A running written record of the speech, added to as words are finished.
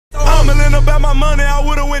Stumbling about my money, I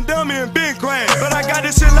would've went dummy and been glad. But I got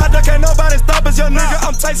this shit locked up, can't nobody stop us, young nigga.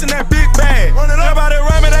 I'm chasing that big bag. Everybody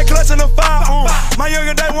around me, they clutching the fire on. My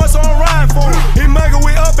younger day once on riding for him. He mugging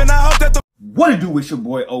we up, and I hope that the what it do with your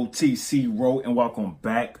boy OTC Ro, and welcome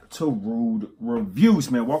back to Rude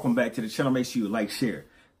Reviews, man. Welcome back to the channel. Make sure you like, share,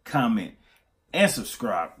 comment, and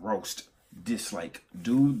subscribe. Roast, dislike,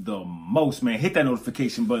 do the most, man. Hit that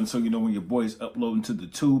notification button so you know when your boy is uploading to the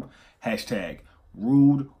tube. Hashtag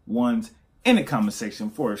Rude Ones in the comment section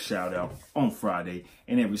for a shout out on Friday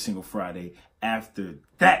and every single Friday after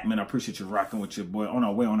that, man. I appreciate you rocking with your boy on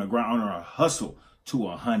our way, on the grind, on our hustle to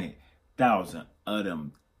 100,000 of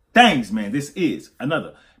them things, man. This is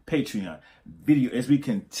another Patreon video as we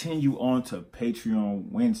continue on to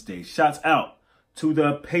Patreon Wednesday. Shouts out to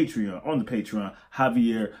the Patreon, on the Patreon,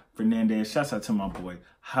 Javier Fernandez. Shouts out to my boy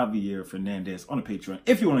Javier Fernandez on the Patreon.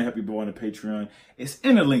 If you want to help your boy on the Patreon, it's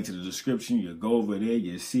in the link to the description. You go over there,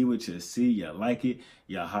 you see what you see, you like it,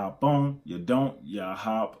 you hop on, you don't, you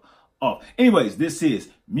hop off. Anyways, this is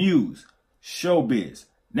Muse, Showbiz.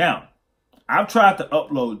 Now, I've tried to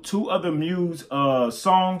upload 2 other Muse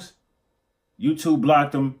songs. YouTube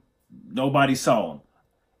blocked them. Nobody saw them.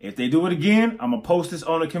 If they do it again, I'm going to post this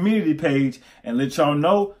on the community page and let y'all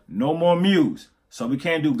know no more Muse. So we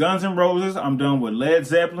can't do Guns N' Roses. I'm done with Led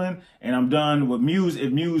Zeppelin. And I'm done with Muse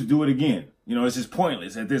if Muse do it again. You know, it's just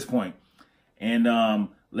pointless at this point. And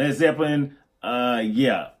Led Zeppelin,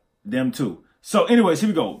 yeah, them too. So anyways, here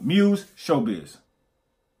we go. Muse, Showbiz.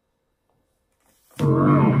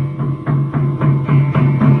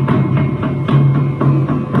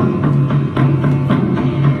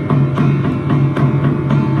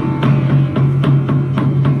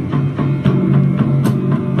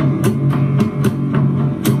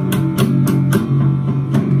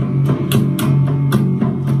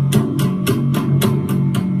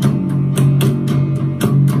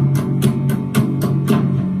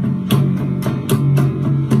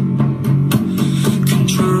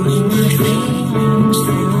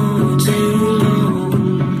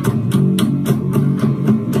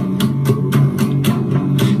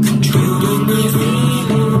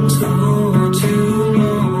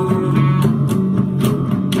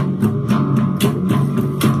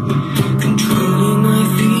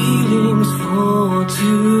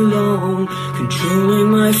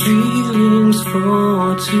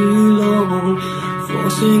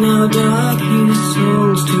 Forcing our darkest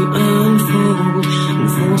souls to unfold,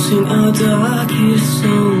 and forcing our darkest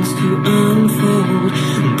souls to unfold,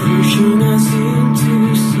 and pushing us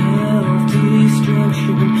into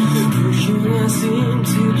self-destruction, pushing us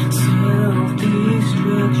into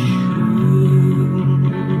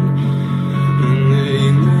self-destruction. And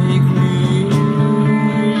they make me.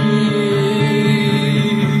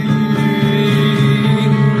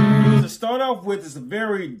 To start off with, it's a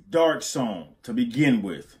very dark song to begin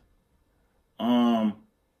with.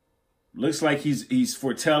 Looks like he's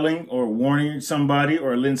foretelling or warning somebody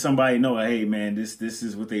or letting somebody know, hey man, this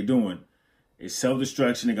is what they're doing. It's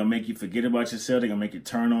self-destruction. They're gonna make you forget about yourself. They're gonna make you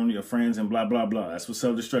turn on your friends and blah blah blah. That's what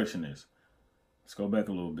self-destruction is. Let's go back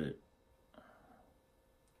a little bit.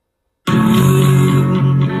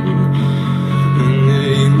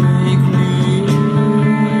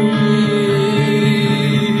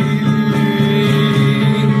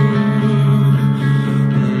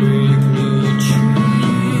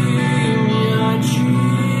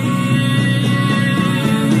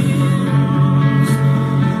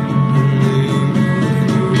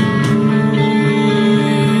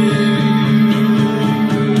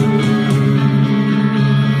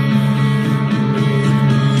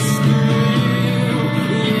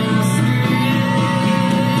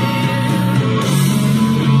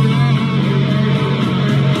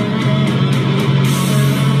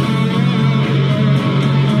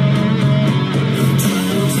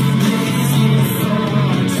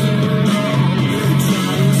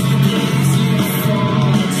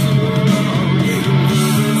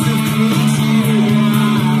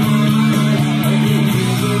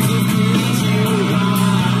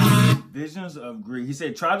 He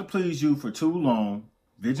said, try to please you for too long.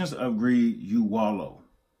 Visions of greed, you wallow.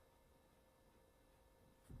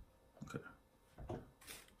 Okay.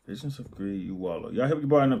 Visions of greed, you wallow. Y'all help your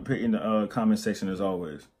boy in the comment section as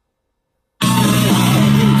always.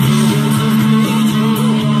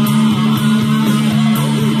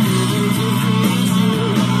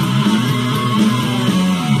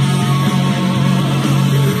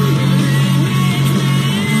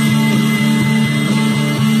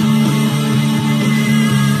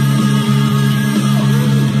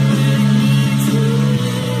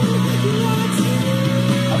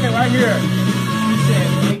 Here, he said,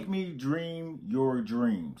 make me dream your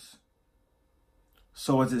dreams.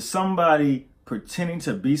 So is it somebody pretending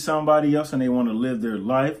to be somebody else and they want to live their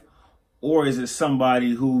life? Or is it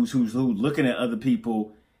somebody who's looking at other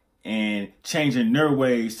people and changing their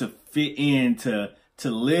ways to fit in, to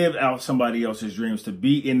live out somebody else's dreams, to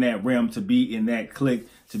be in that realm, to be in that clique,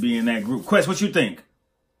 to be in that group? Quest, what you think?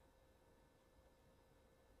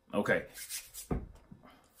 Okay.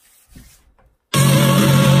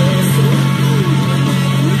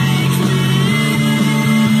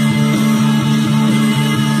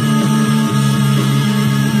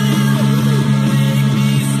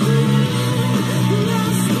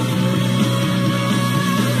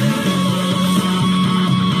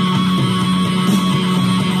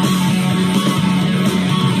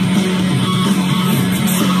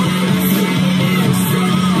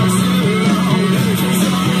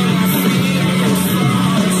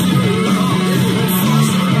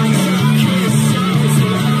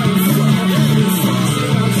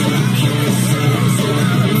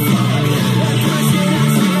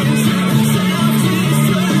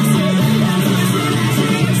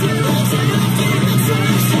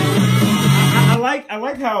 I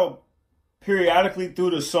like how periodically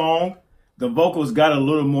through the song, the vocals got a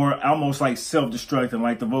little more almost like self-destructing.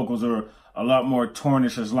 Like the vocals are a lot more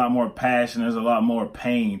tarnished. There's a lot more passion. There's a lot more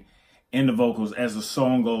pain in the vocals as the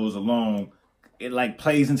song goes along. It like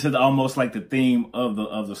plays into the almost like the theme of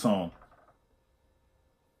the song.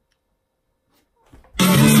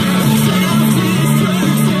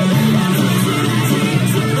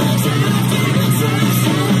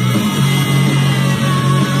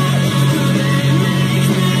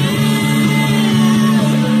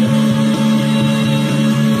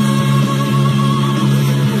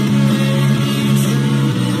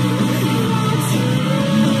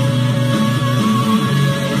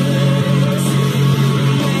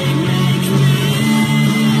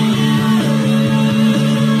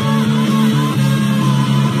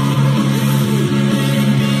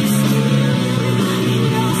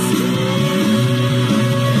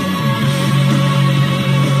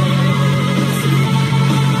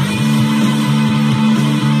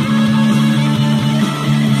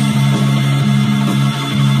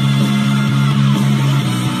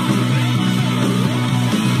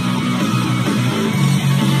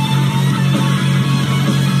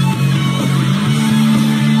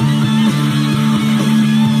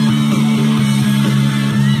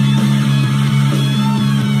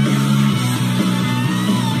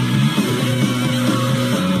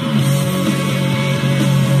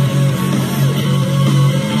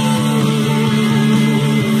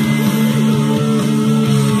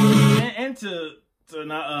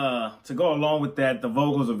 To go along with that, the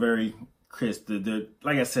vocals are very crisp.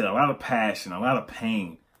 Like I said, a lot of passion, a lot of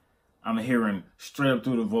pain. I'm hearing straight up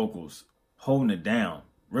through the vocals, holding it down,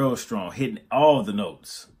 real strong, hitting all the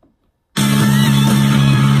notes.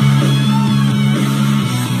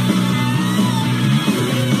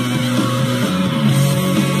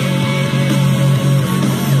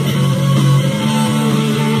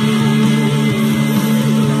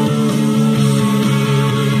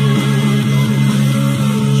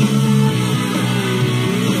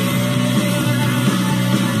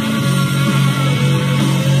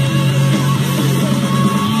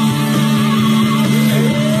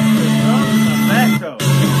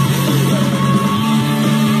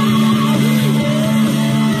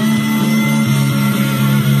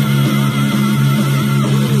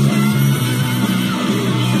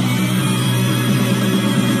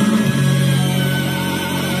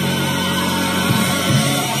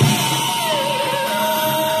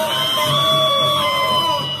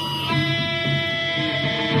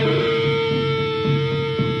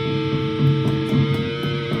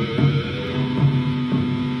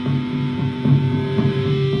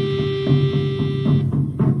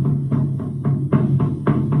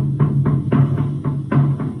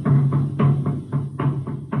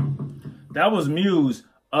 That was Muse,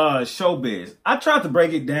 Showbiz. I tried to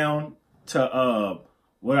break it down to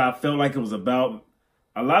what I felt like it was about.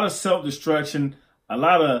 A lot of self-destruction, a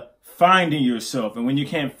lot of finding yourself. And when you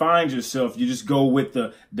can't find yourself, you just go with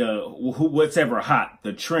what's ever hot,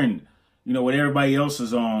 the trend, you know, what everybody else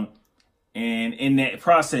is on. And in that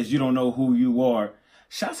process, you don't know who you are.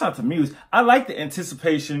 Shouts out to Muse. I like the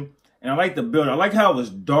anticipation and I like the build. I like how it was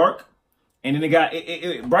dark. And then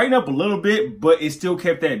it brightened up a little bit, but it still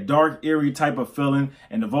kept that dark, eerie type of feeling.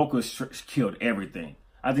 And the vocals killed everything.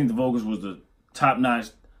 I think the vocals was the top notch,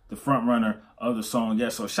 the front runner of the song. Yeah,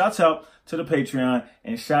 so shouts out to the Patreon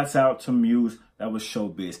and shouts out to Muse. That was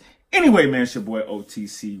Showbiz. Anyway, man, it's your boy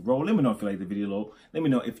OTC Roll. Let me know if you liked the video. Let me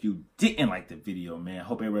know if you didn't like the video, man.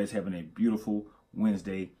 Hope everybody's having a beautiful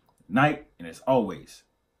Wednesday night. And as always,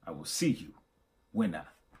 I will see you when I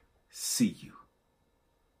see you.